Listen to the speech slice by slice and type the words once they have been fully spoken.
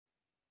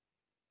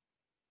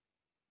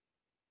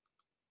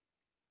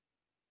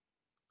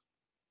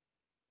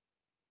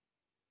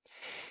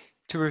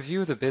To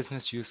review the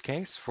business use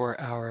case for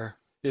our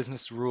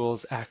business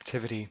rules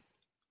activity,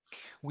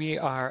 we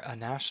are a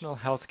national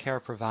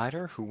healthcare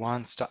provider who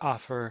wants to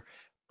offer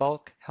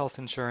bulk health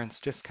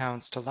insurance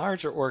discounts to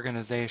larger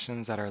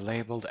organizations that are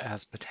labeled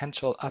as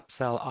potential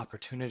upsell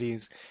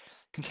opportunities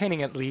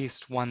containing at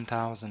least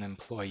 1,000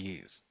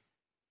 employees.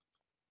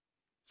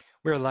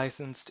 We're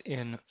licensed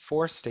in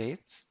 4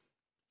 states,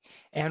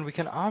 and we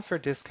can offer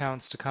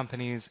discounts to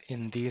companies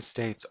in these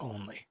states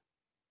only.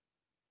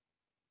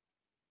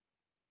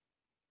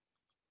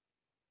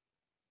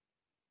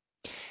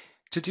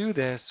 To do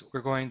this, we're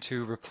going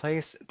to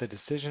replace the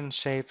decision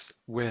shapes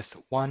with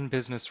one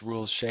business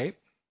rules shape,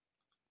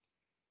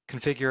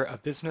 configure a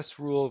business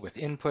rule with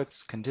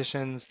inputs,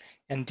 conditions,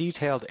 and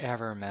detailed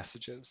error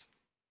messages.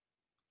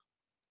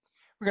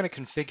 We're going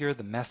to configure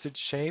the message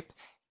shape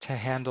to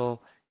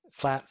handle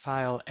flat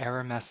file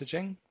error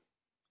messaging,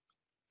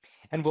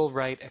 and we'll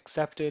write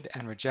accepted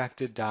and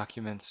rejected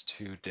documents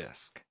to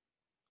disk.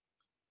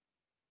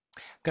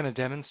 I'm going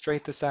to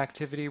demonstrate this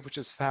activity, which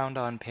is found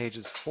on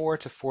pages 4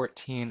 to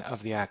 14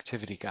 of the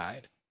activity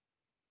guide.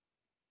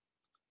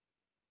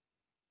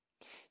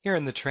 Here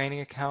in the training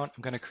account,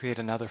 I'm going to create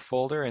another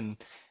folder in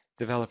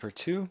Developer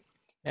 2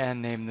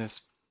 and name this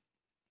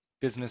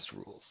Business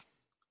Rules.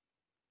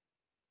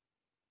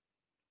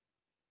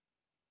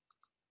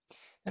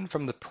 And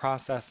from the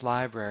process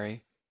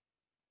library,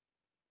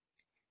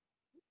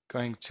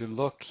 going to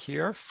look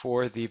here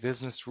for the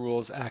Business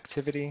Rules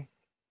activity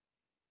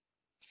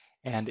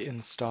and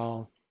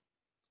install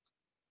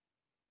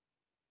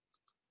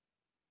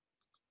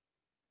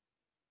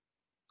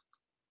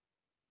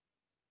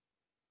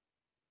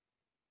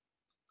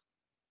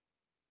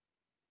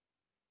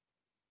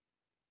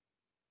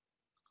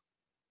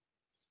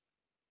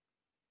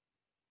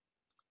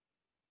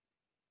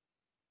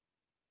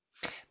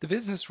The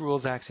business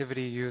rules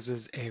activity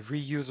uses a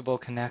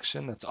reusable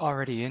connection that's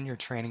already in your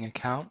training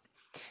account.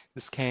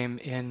 This came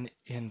in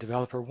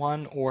Developer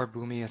 1 or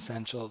Boomi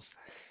Essentials.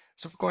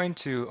 So we're going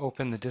to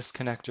open the disk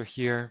connector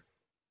here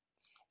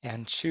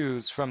and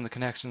choose from the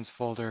connections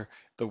folder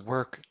the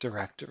work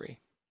directory.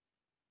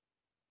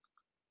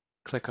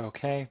 Click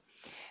OK.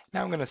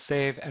 Now I'm going to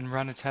save and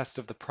run a test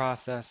of the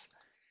process.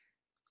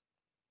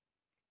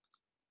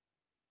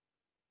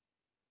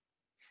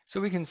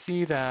 So we can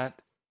see that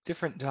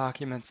different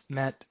documents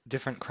met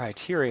different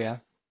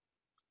criteria.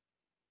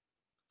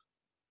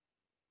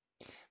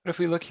 But if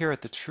we look here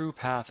at the true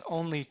path,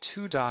 only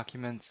 2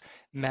 documents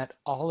met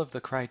all of the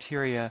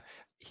criteria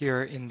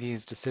here in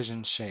these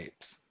decision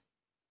shapes.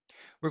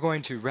 We're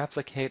going to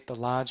replicate the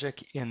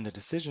logic in the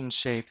decision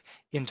shape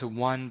into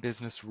one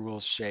business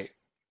rules shape.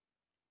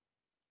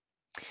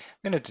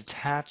 I'm going to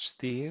detach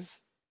these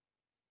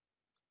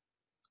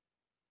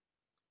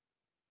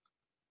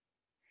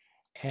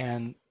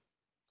and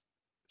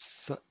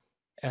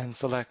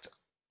select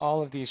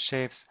all of these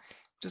shapes,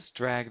 just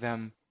drag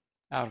them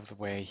out of the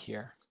way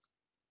here.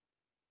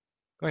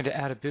 I'm going to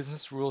add a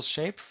business rules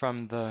shape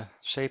from the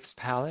shapes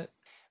palette.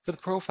 For the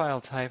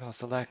profile type, I'll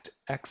select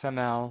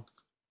XML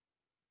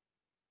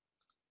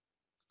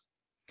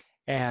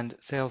and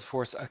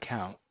Salesforce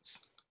accounts.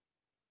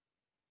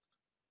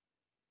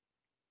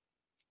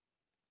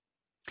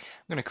 I'm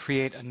going to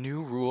create a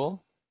new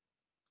rule,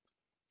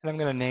 and I'm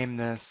going to name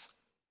this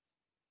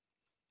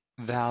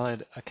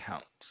valid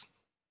accounts.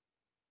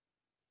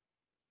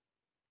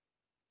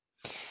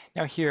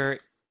 Now here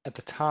at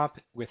the top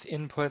with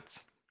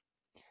inputs,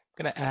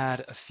 I'm going to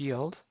add a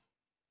field.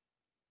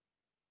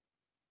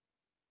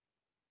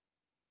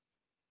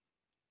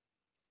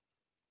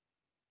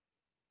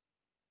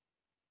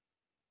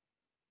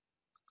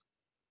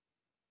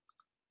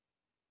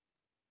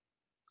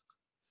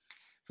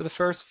 For the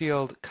first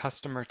field,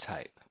 customer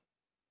type.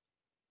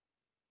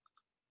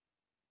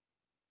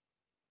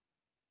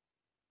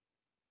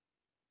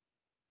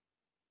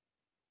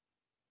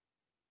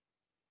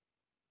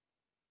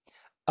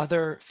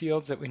 Other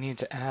fields that we need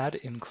to add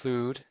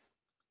include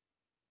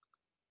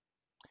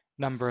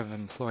number of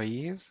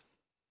employees,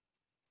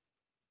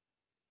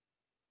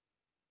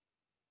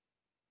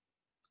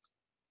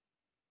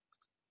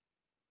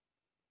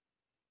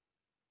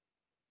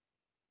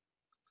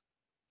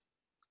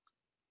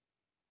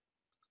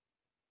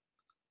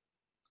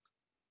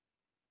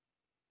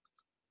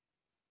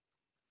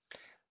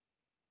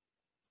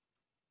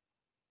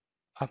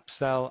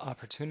 upsell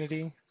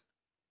opportunity,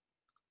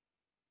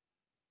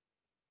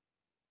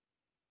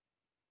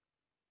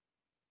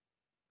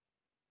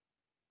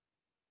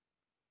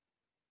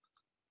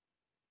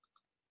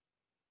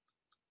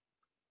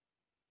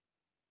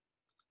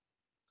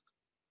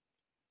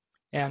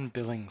 and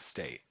billing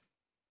state.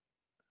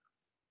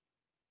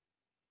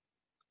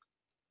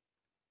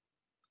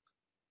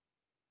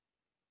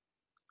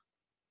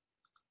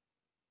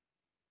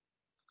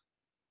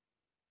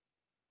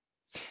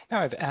 Now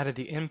I've added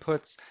the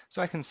inputs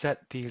so I can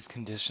set these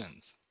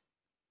conditions.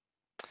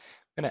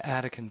 I'm going to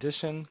add a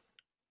condition.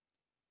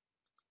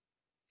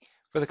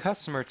 For the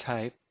customer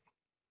type,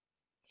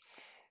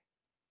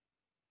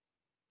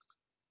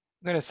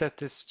 I'm going to set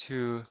this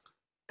to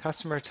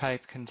customer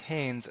type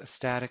contains a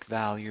static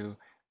value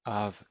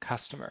of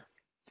customer.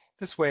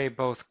 This way,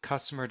 both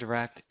customer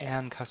direct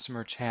and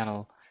customer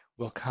channel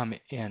will come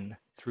in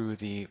through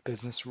the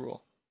business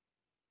rule.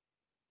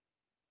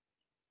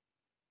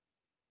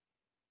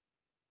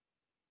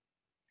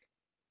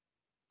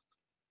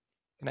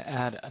 I'm going to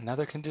add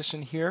another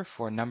condition here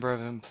for number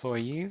of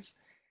employees.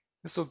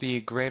 This will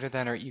be greater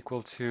than or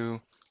equal to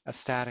a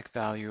static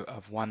value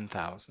of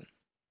 1,000.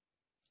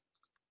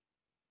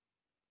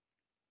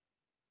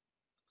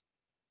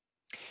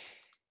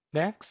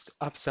 Next,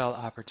 upsell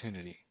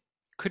opportunity.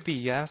 Could be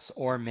yes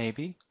or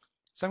maybe.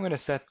 So I'm going to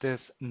set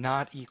this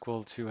not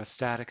equal to a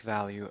static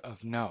value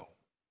of no.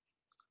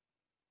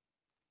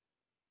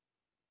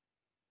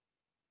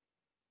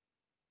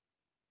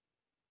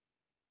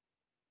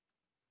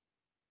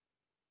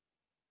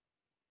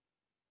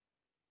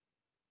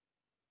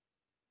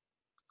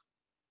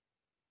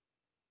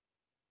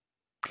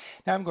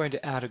 Now I'm going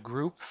to add a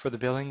group for the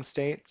billing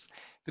states.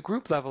 The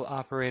group level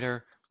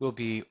operator will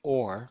be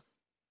or.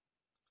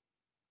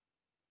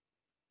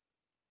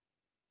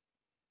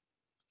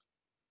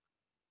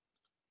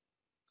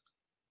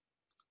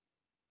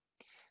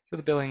 So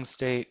the billing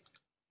state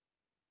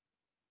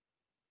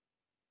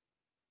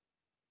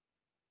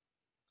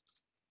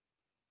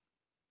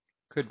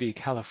could be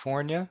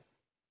California,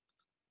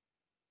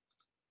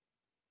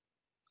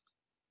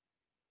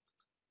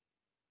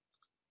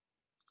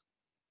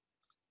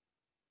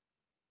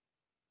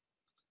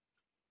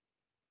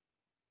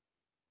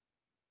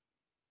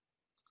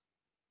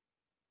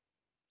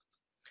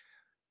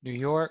 New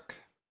York,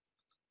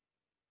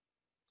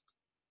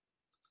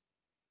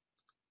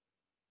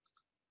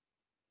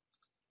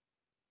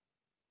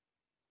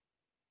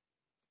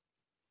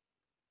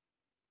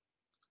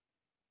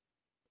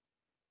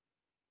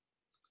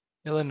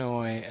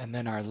 Illinois, and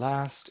then our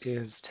last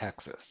is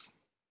Texas.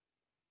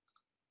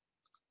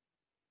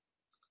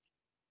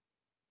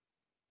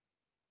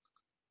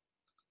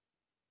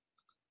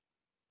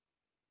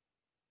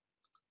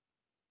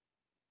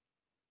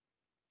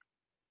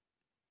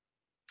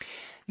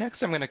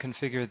 Next, I'm going to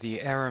configure the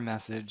error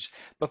message,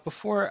 but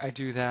before I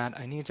do that,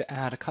 I need to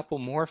add a couple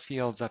more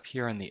fields up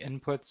here in the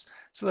inputs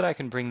so that I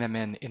can bring them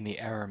in the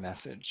error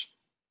message.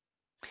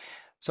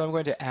 So I'm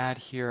going to add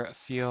here a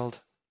field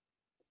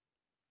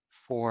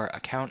for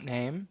account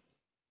name.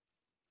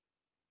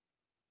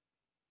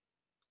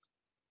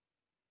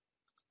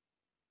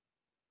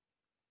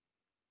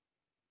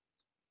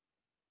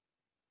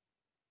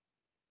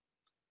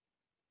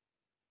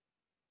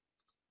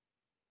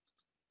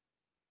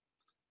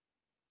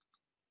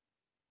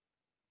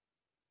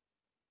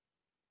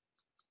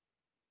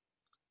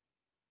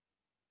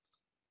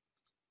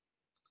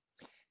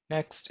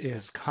 Next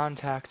is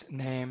contact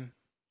name.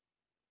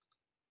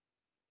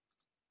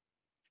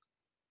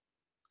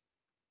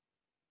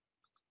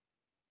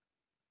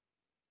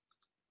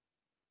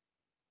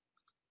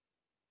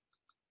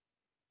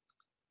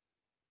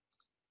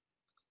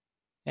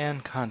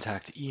 And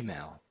contact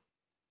email.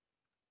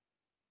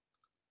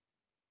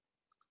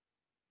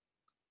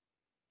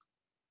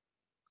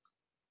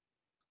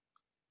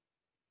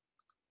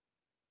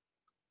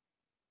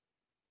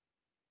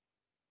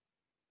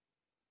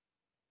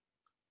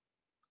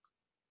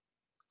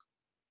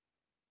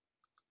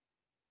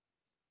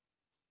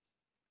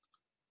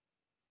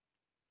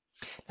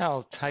 Now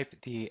I'll type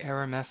the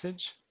error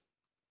message.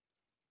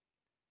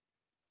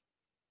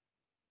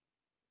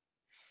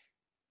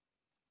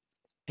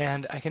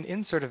 And I can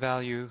insert a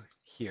value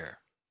here.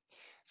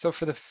 So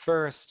for the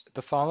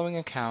following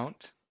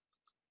account,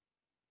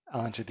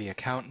 I'll enter the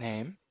account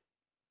name,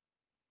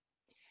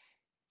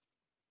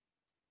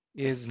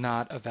 is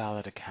not a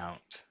valid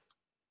account.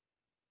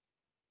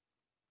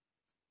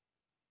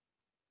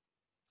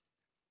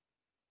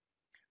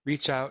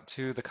 Reach out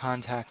to the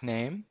contact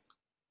name,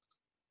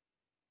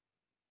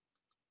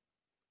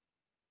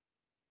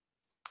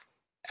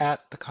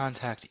 at the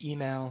contact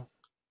email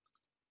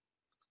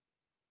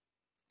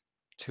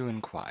to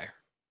inquire.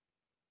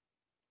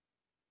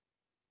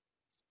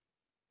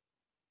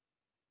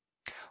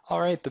 All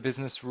right, the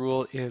business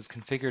rule is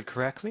configured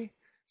correctly,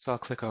 so I'll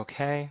click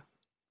OK.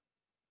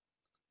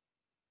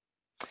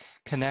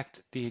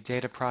 Connect the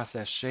data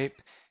process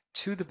shape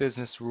to the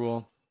business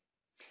rule.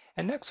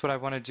 And next, what I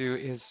want to do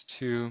is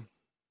to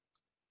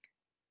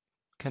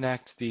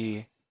connect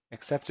the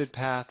accepted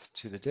path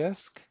to the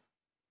disk.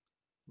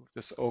 Move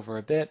this over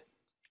a bit.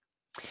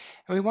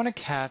 And we want to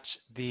catch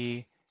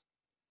the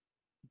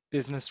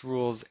business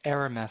rules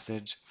error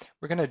message.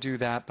 We're going to do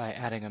that by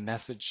adding a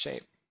message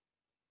shape.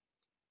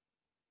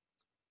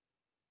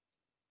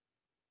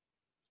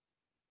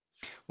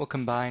 We'll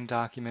combine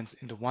documents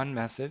into one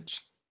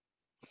message.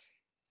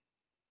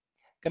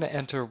 I'm going to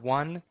enter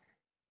 1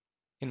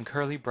 in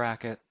curly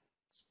brackets.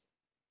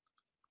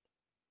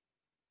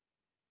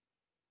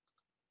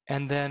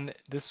 And then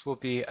this will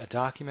be a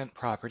document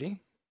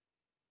property.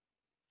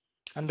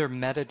 Under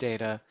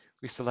metadata,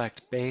 we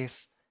select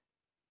base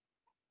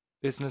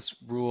business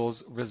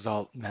rules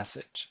result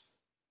message.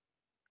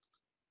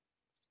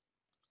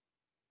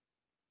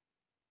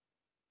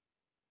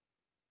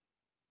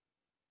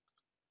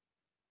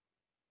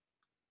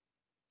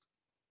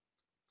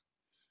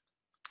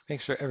 Make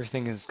sure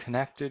everything is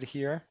connected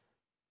here.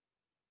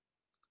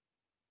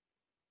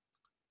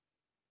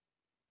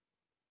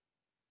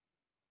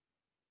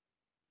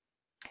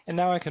 And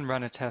now I can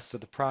run a test of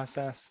the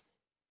process.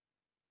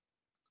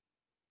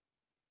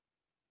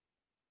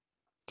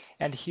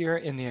 And here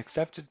in the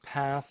accepted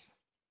path,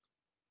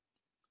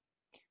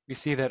 we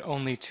see that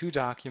only 2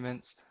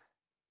 documents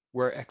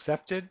were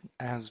accepted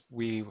as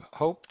we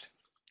hoped.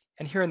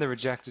 And here in the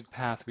rejected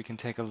path, we can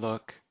take a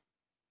look.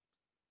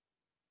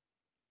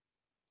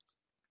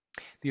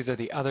 These are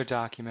the other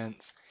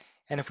documents.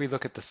 And if we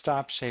look at the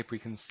stop shape, we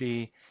can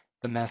see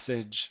the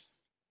message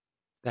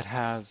that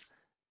has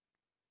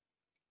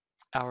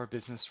our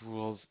business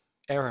rules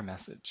error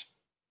message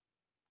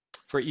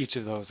for each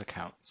of those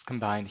accounts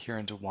combined here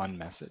into one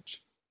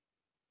message.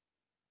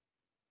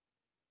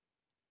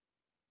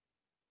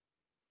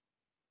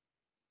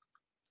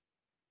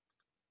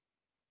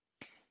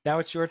 Now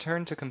it's your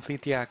turn to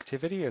complete the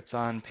activity. It's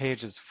on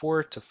pages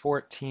 4 to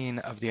 14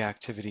 of the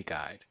activity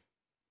guide.